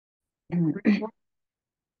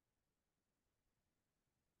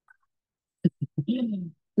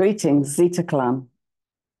Greetings, Zeta clan.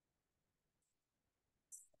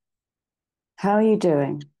 How are you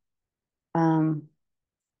doing? Um,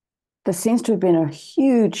 there seems to have been a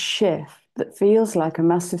huge shift that feels like a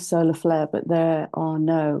massive solar flare, but there are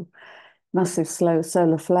no massive slow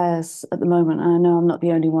solar flares at the moment. And I know I'm not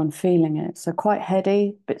the only one feeling it. So quite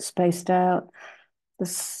heady, bit spaced out,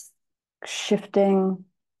 this shifting.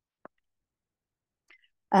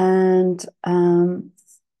 And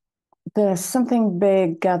there's something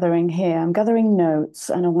big gathering here. I'm gathering notes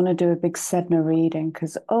and I want to do a big Sedna reading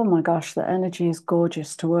because, oh my gosh, the energy is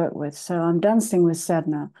gorgeous to work with. So I'm dancing with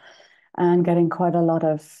Sedna and getting quite a lot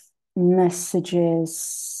of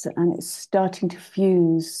messages, and it's starting to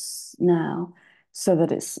fuse now so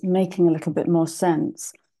that it's making a little bit more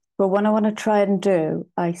sense. But what I want to try and do,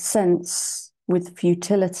 I sense with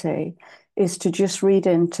futility, is to just read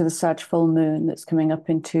into the Sag full moon that's coming up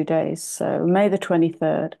in 2 days. So May the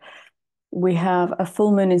 23rd. We have a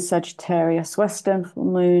full moon in Sagittarius, Western full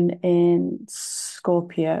moon in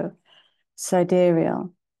Scorpio,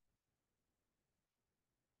 sidereal.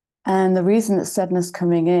 And the reason that Sedna's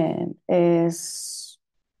coming in is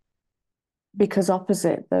because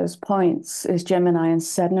opposite those points is Gemini, and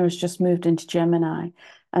Sedna has just moved into Gemini.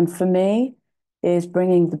 And for me, is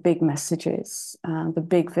bringing the big messages, the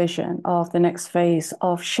big vision of the next phase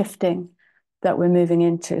of shifting that we're moving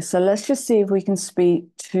into. So let's just see if we can speak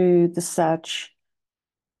to the Sag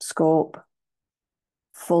Scorp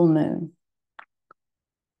full moon.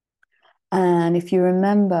 And if you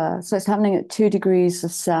remember, so it's happening at 2 degrees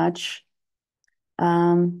of Sag.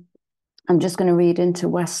 I'm just going to read into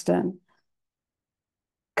Western.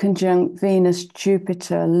 Conjunct Venus,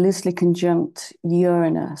 Jupiter, loosely conjunct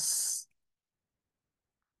Uranus.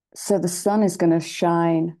 So the sun is going to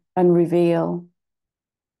shine and reveal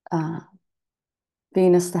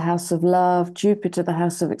Venus, the house of love, Jupiter, the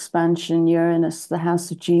house of expansion, Uranus, the house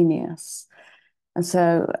of genius. And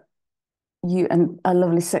so and a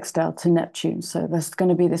lovely sextile to Neptune. So there's going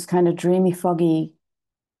to be this kind of dreamy, foggy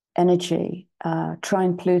energy,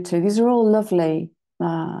 trine Pluto. These are all lovely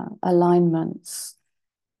alignments.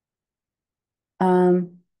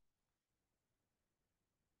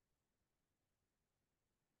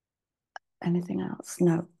 Anything else?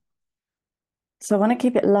 No. So I want to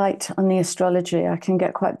keep it light on the astrology. I can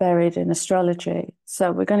get quite buried in astrology.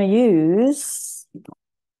 So we're going to use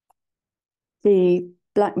the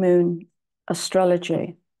Black Moon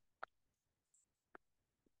astrology.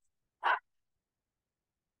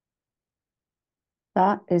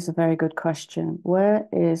 That is a very good question. Where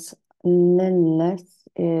is Lilith?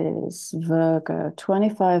 Is Virgo,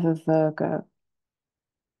 25 of Virgo.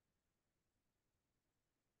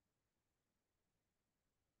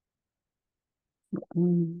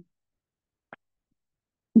 Mm.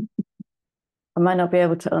 I might not be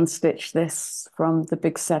able to unstitch this from the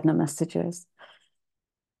big Sedna messages.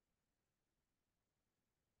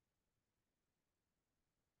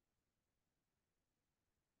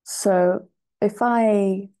 So if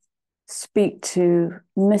I speak to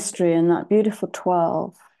mystery and that beautiful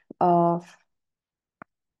 12 of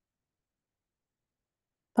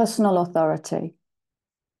personal authority,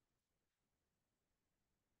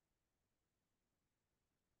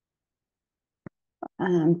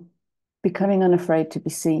 and becoming unafraid to be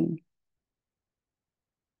seen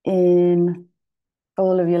in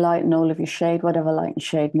all of your light and all of your shade, whatever light and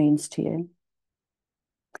shade means to you.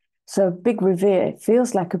 So big reveal, it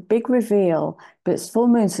feels like a big reveal, but it's full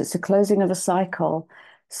moon, so it's the closing of a cycle.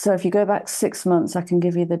 So if you go back 6 months, I can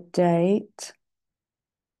give you the date.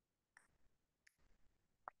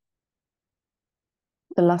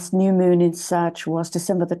 The last new moon in Sag was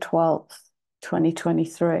December the 12th,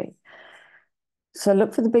 2023. So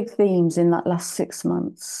look for the big themes in that last 6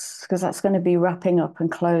 months, because that's going to be wrapping up and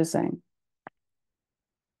closing.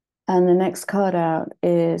 And the next card out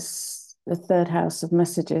is the third house of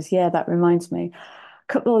messages. Yeah, that reminds me.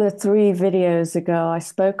 A couple of 3 videos ago, I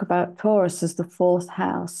spoke about Taurus as the fourth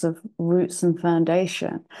house of roots and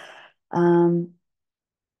foundation. And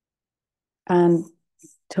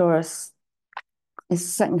Taurus is the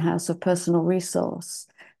second house of personal resource.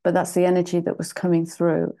 But that's the energy that was coming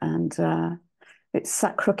through. And it's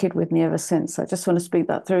sat crooked with me ever since. I just want to speak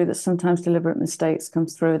that through, that sometimes deliberate mistakes come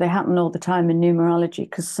through. They happen all the time in numerology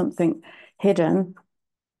because something hidden,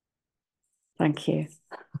 thank you,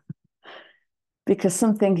 because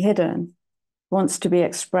something hidden wants to be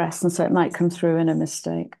expressed, and so it might come through in a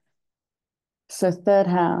mistake. So third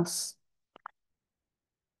house,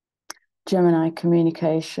 Gemini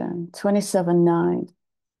communication, 27-9.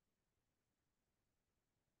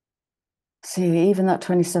 See, even that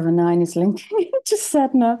 27.9 is linking into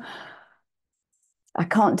Sedna. I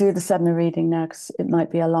can't do the Sedna reading now because it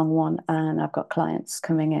might be a long one and I've got clients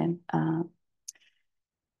coming in.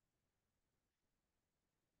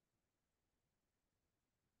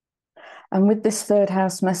 And with this third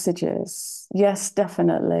house messages, yes,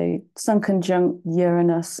 definitely. Sun conjunct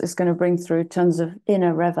Uranus is going to bring through tons of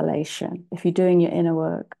inner revelation if you're doing your inner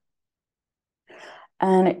work.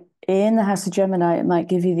 And in the house of Gemini, it might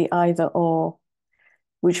give you the either or,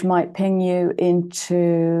 which might ping you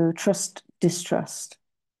into trust, distrust.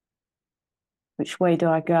 Which way do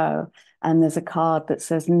I go? And there's a card that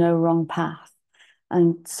says no wrong path.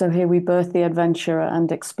 And so here we birth the adventurer and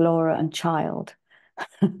explorer and child.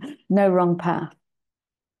 No wrong path.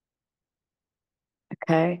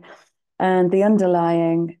 Okay. And the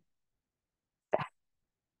underlying, I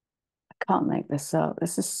can't make this up.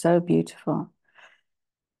 This is so beautiful.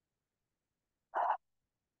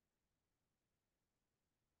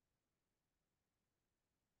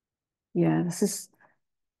 Yeah, I'm just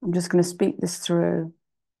going to speak this through.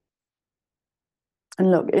 And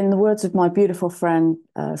look, in the words of my beautiful friend,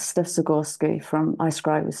 Steph Zagorski from I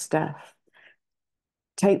Scribe with Steph,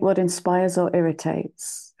 take what inspires or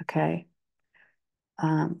irritates, okay?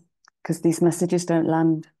 Because these messages don't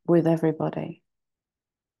land with everybody.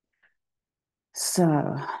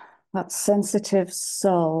 So that sensitive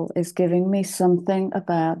soul is giving me something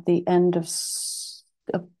about the end of, it's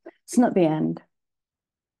not the end,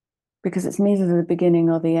 because it's neither the beginning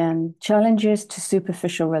or the end. Challenges to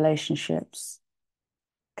superficial relationships.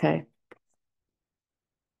 Okay.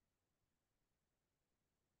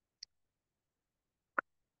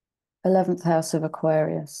 11th house of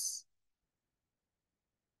Aquarius.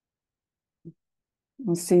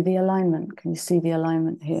 You see the alignment. Can you see the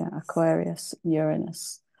alignment here? Aquarius,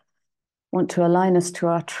 Uranus. Want to align us to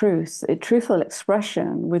our truth. A truthful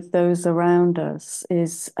expression with those around us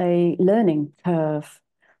is a learning curve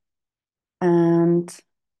and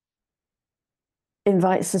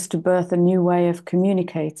invites us to birth a new way of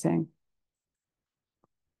communicating.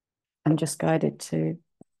 I'm just guided to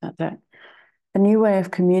that. A new way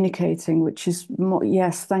of communicating, which is more,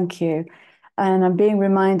 yes, thank you. And I'm being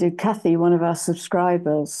reminded, Kathy, one of our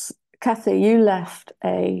subscribers, Kathy, you left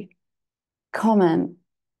a comment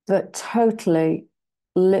that totally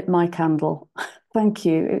lit my candle. Thank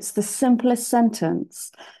you. It's the simplest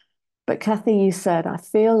sentence. But Kathy, you said, I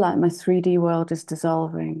feel like my 3D world is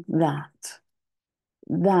dissolving. That.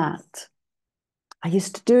 I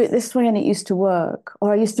used to do it this way and it used to work,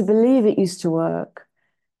 or I used to believe it used to work.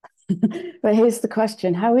 But here's the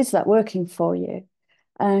question, how is that working for you?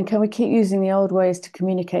 And can we keep using the old ways to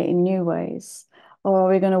communicate in new ways? Or are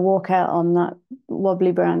we going to walk out on that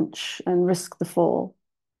wobbly branch and risk the fall?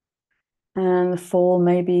 And the fall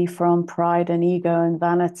may be from pride and ego and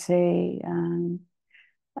vanity and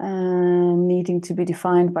needing to be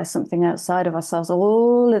defined by something outside of ourselves.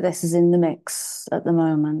 All of this is in the mix at the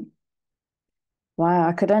moment. Wow,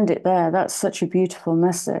 I could end it there. That's such a beautiful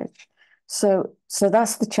message. So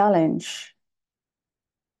that's the challenge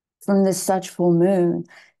from this Sag full moon,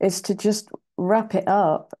 is to just wrap it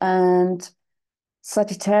up. And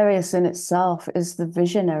Sagittarius in itself is the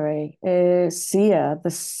visionary, seer,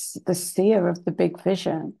 the seer of the big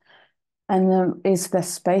vision. And then is there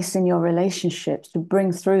space in your relationships to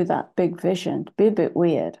bring through that big vision, to be a bit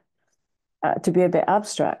weird, to be a bit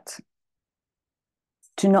abstract,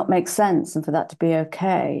 to not make sense, and for that to be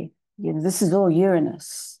okay. You know, this is all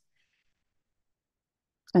Uranus.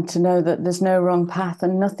 And to know that there's no wrong path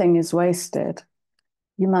and nothing is wasted.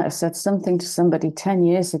 You might have said something to somebody 10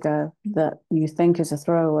 years ago that you think is a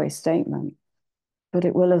throwaway statement, but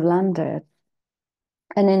it will have landed.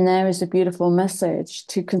 And in there is a beautiful message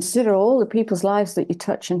to consider all the people's lives that you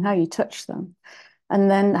touch and how you touch them. And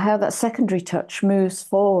then how that secondary touch moves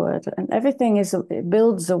forward. And everything it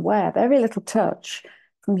builds a web. Every little touch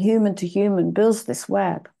from human to human builds this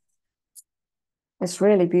web. It's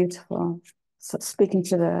really beautiful. So speaking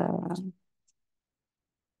to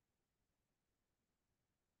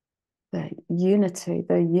the unity,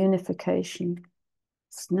 the unification.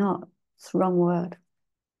 It's not, it's the wrong word.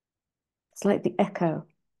 It's like the echo.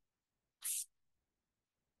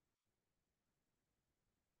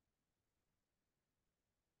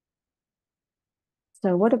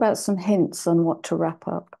 So what about some hints on what to wrap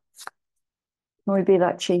up? Can we be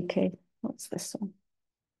that cheeky? What's this one?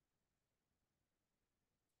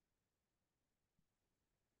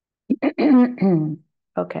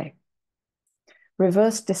 Okay.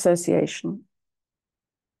 Reverse dissociation.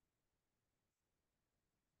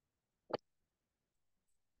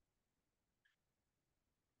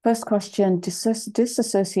 First question,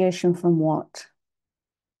 disassociation from what?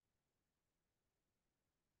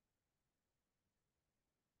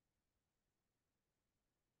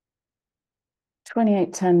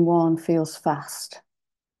 2810-1 feels fast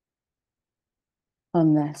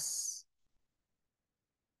on this.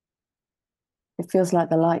 It feels like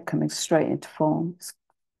the light coming straight into form. It's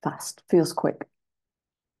fast, feels quick.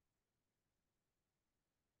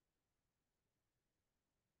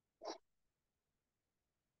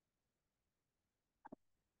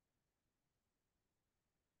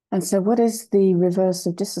 And so what is the reverse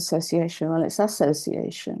of disassociation? Well, it's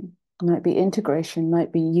association. It might be integration,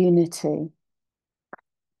 might be unity.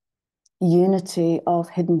 Unity of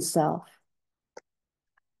hidden self.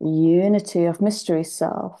 Unity of mystery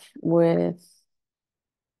self with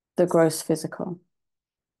the gross physical.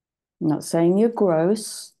 I'm not saying you're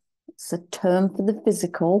gross. It's a term for the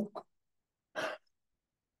physical.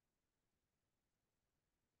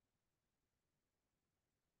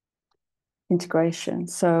 Integration.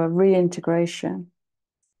 So reintegration.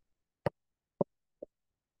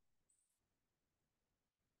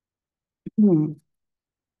 Hmm.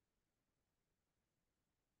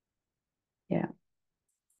 Yeah.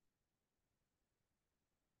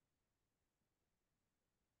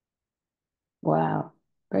 Wow.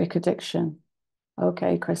 Break addiction.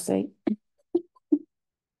 Okay, Chrissy.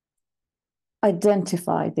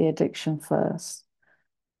 Identify the addiction first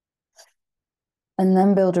and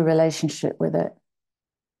then build a relationship with it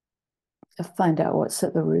to find out what's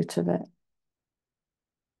at the root of it.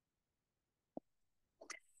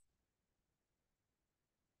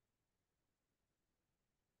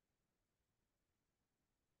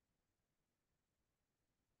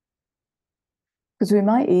 Because we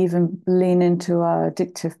might even lean into our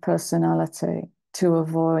addictive personality to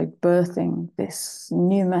avoid birthing this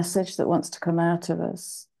new message that wants to come out of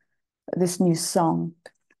us, this new song,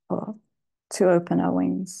 or to open our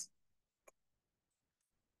wings.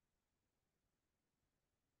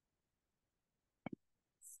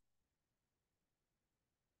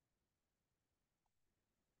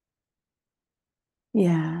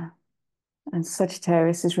 Yeah. And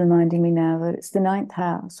Sagittarius is reminding me now that it's the ninth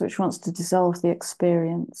house, which wants to dissolve the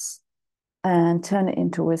experience and turn it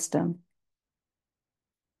into wisdom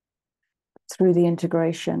through the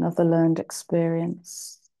integration of the learned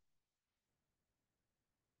experience.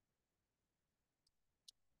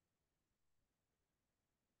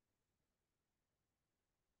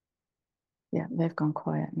 Yeah, they've gone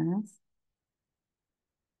quiet now.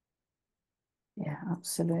 Yeah,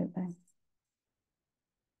 absolutely.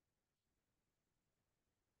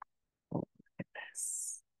 Oh, look at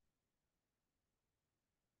this.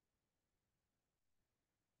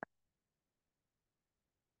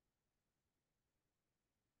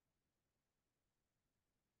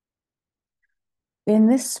 In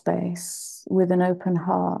this space, with an open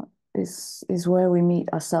heart, is where we meet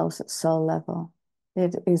ourselves at soul level.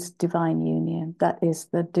 It is divine union. That is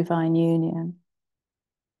the divine union.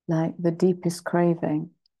 Like the deepest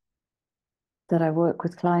craving that I work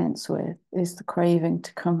with clients with is the craving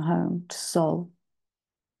to come home to soul.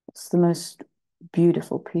 It's the most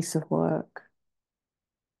beautiful piece of work.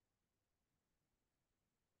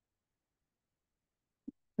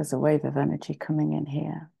 There's a wave of energy coming in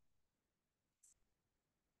here.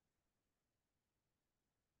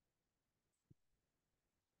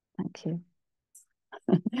 Thank you.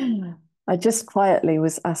 I just quietly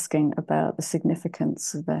was asking about the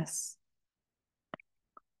significance of this.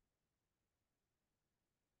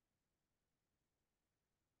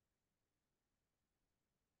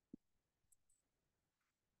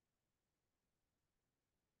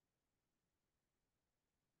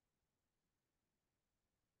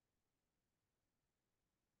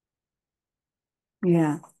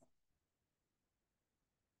 Yeah.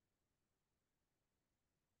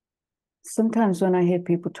 Sometimes when I hear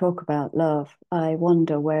people talk about love, I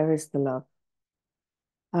wonder, where is the love?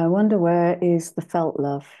 I wonder where is the felt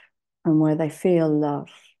love and where they feel love.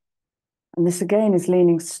 And this again is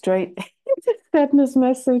leaning straight into Sedna's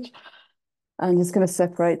message. I'm just going to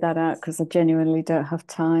separate that out because I genuinely don't have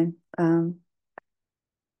time.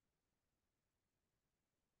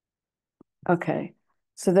 Okay,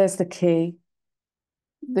 so there's the key.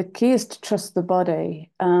 The key is to trust the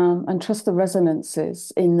body and trust the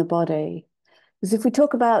resonances in the body. Because if we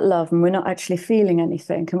talk about love and we're not actually feeling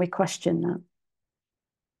anything, can we question that?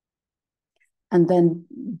 And then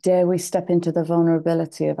dare we step into the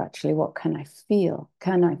vulnerability of actually, what can I feel?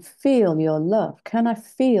 Can I feel your love? Can I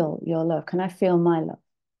feel your love? Can I feel my love?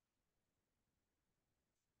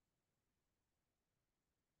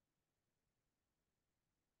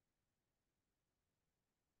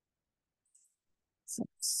 So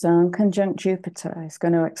Sun conjunct Jupiter is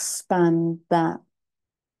going to expand that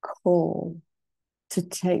call to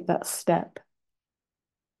take that step.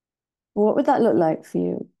 What would that look like for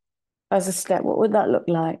you? as a step, what would that look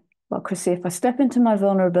like? Well, Chrissy, if I step into my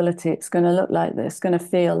vulnerability, it's going to look like this, going to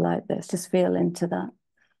feel like this. Just feel into that.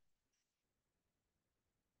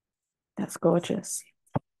 That's gorgeous.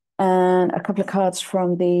 And a couple of cards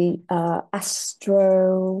from the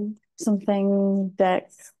Astro something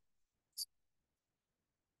deck.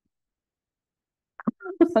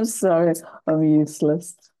 I'm sorry, I'm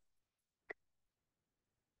useless.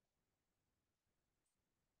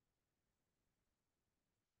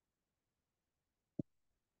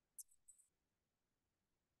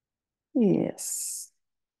 Yes.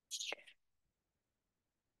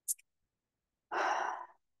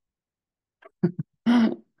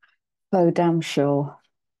 So damn sure.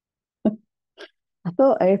 I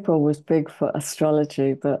thought April was big for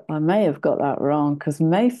astrology, but I may have got that wrong because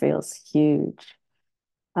May feels huge.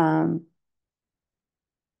 Um,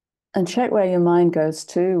 and check where your mind goes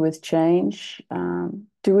to with change.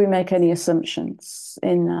 Do we make any assumptions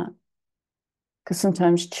in that? Because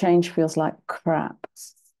sometimes change feels like crap.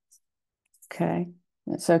 Okay.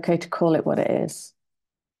 It's okay to call it what it is.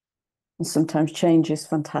 And sometimes change is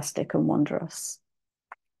fantastic and wondrous.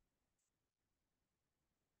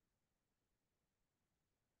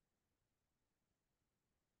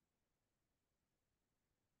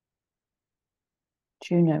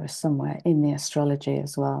 Juno is somewhere in the astrology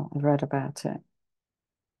as well. I've read about it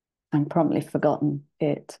and promptly forgotten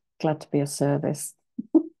it. Glad to be of service.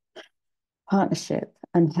 Partnership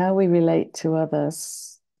and how we relate to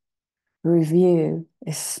others. Review.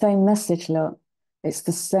 It's the same message, look. It's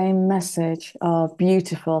the same message. Oh,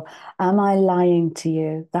 beautiful. Am I lying to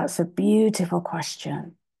you? That's a beautiful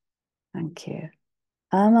question. Thank you.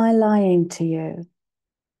 Am I lying to you?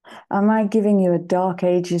 Am I giving you a dark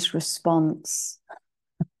ages response?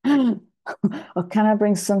 Or can I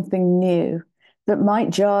bring something new that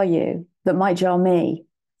might jar you, that might jar me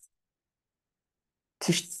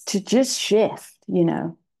to just shift, you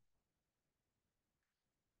know?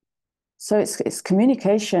 So it's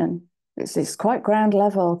communication. It's quite ground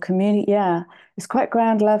level. Yeah, it's quite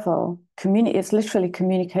ground level. It's literally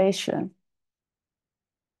communication.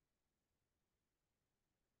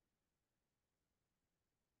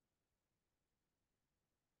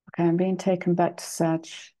 Okay, I'm being taken back to Sag,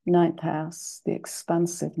 ninth house, the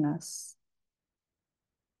expansiveness.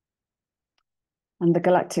 And the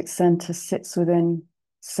galactic center sits within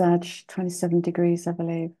Sag, 27 degrees, I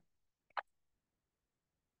believe.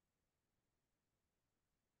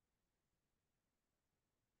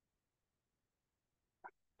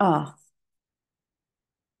 Ah,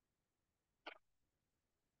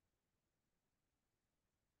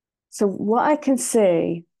 so what I can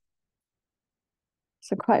see,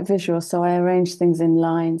 so quite visual, so I arrange things in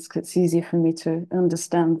lines because it's easier for me to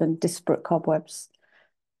understand than disparate cobwebs.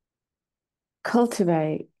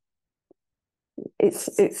 Cultivate.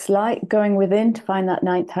 It's like going within to find that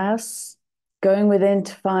ninth house, going within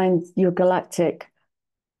to find your galactic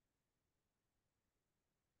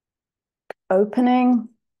opening,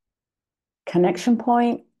 connection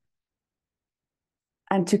point,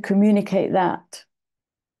 and to communicate that,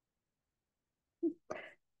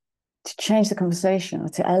 to change the conversation or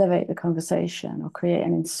to elevate the conversation or create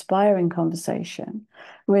an inspiring conversation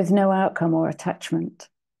with no outcome or attachment,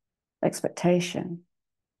 expectation.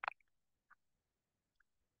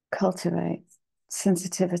 Cultivate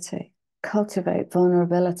sensitivity, cultivate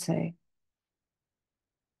vulnerability.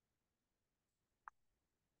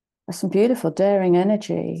 There's some beautiful, daring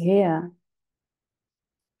energy here.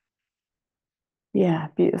 Yeah,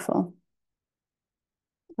 beautiful.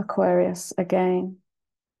 Aquarius again,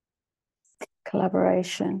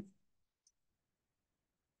 collaboration,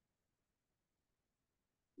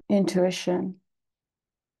 intuition.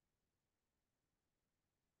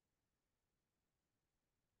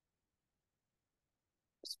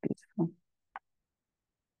 It's beautiful.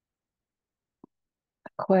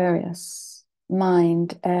 Aquarius,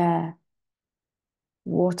 mind, air,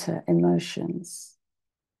 water, emotions.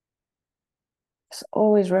 It's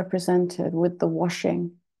always represented with the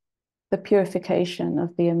washing, the purification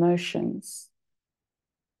of the emotions,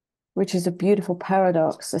 which is a beautiful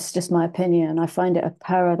paradox. It's just my opinion. I find it a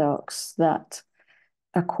paradox that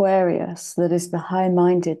Aquarius, that is the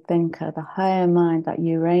high-minded thinker, the higher mind, that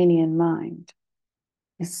Uranian mind,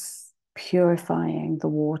 is purifying the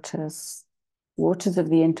waters, waters of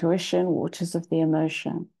the intuition, waters of the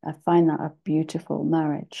emotion. I find that a beautiful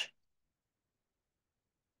marriage.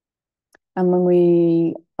 And when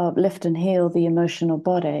we uplift and heal the emotional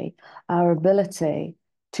body, our ability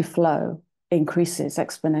to flow increases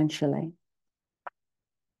exponentially.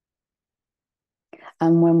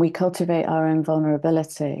 And when we cultivate our own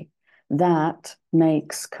vulnerability, that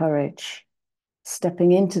makes courage.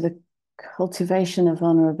 Stepping into the Cultivation of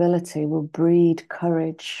vulnerability will breed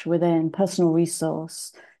courage within, personal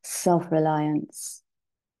resource, self-reliance.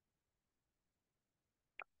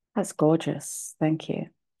 That's gorgeous. Thank you.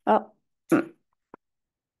 Oh,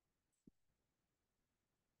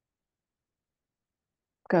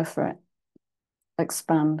 go for it.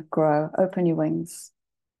 Expand, grow, open your wings.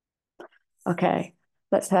 Okay,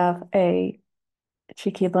 let's have a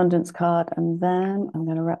cheeky abundance card, and then I'm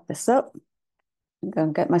going to wrap this up. I'm going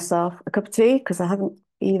to get myself a cup of tea because I haven't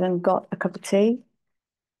even got a cup of tea.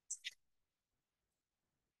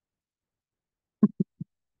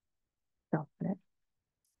 Stop it.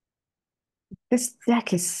 This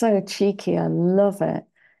deck is so cheeky. I love it.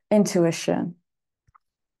 Intuition.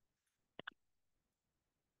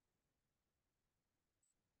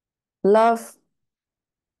 Love,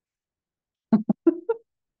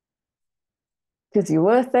 because you're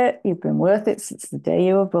worth it. You've been worth it since the day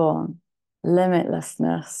you were born.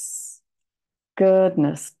 Limitlessness.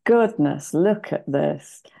 Goodness, goodness. Look at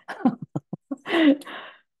this. And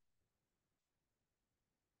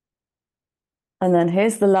then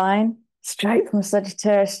here's the line, straight from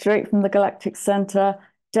Sagittarius, straight from the galactic center,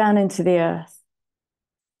 down into the earth.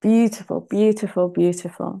 Beautiful, beautiful,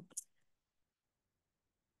 beautiful.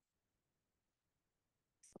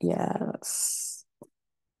 Yeah, that's,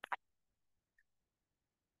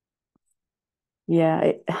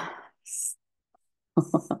 yeah.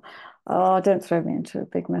 Oh, don't throw me into a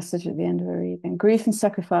big message at the end of a reading. Grief and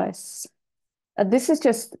sacrifice. This is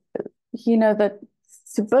just, that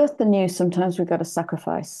to birth the new, sometimes we've got to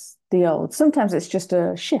sacrifice the old. Sometimes it's just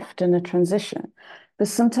a shift and a transition. But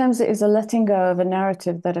sometimes it is a letting go of a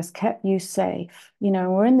narrative that has kept you safe.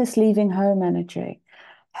 We're in this leaving home energy.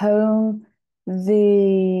 Home,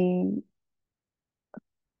 the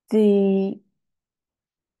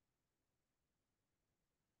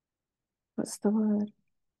what's the word?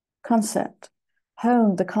 Concept.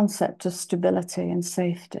 Home, the concept of stability and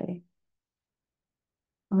safety.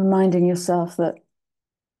 Reminding yourself that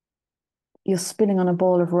you're spinning on a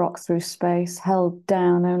ball of rock through space, held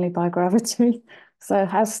down only by gravity. So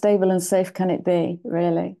how stable and safe can it be,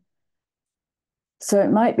 really? So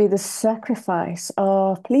it might be the sacrifice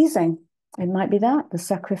of pleasing. It might be that, the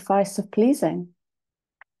sacrifice of pleasing.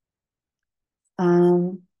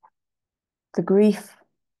 The grief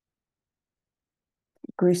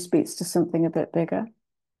speaks to something a bit bigger.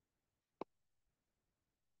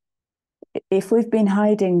 If we've been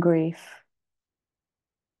hiding grief,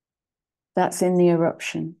 that's in the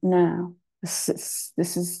eruption now. This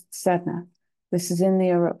is Sedna. This is in the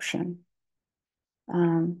eruption.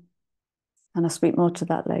 And I'll speak more to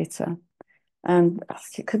that later. And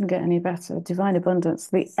it couldn't get any better. Divine abundance,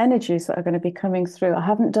 the energies that are going to be coming through. I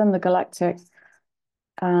haven't done the galactic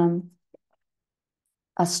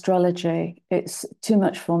astrology. It's too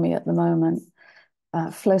much for me at the moment.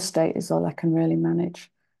 Flow state is all I can really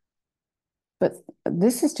manage. But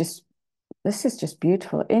this is just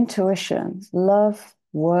beautiful. Intuition, love,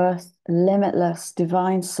 worth, limitless,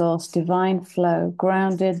 divine source, divine flow,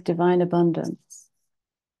 grounded, divine abundance.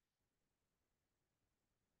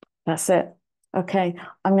 That's it. Okay,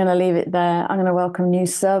 I'm going to leave it there. I'm going to welcome new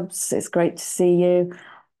subs. It's great to see you.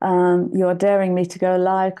 You're daring me to go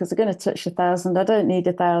live because I'm going to touch 1,000. I don't need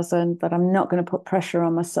 1,000, but I'm not going to put pressure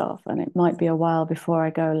on myself, and it might be a while before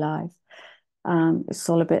I go live. It's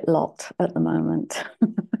all a bit locked at the moment.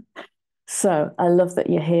 So I love that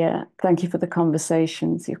you're here. Thank you for the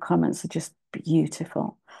conversations. Your comments are just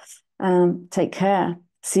beautiful. Take care.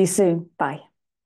 See you soon. Bye.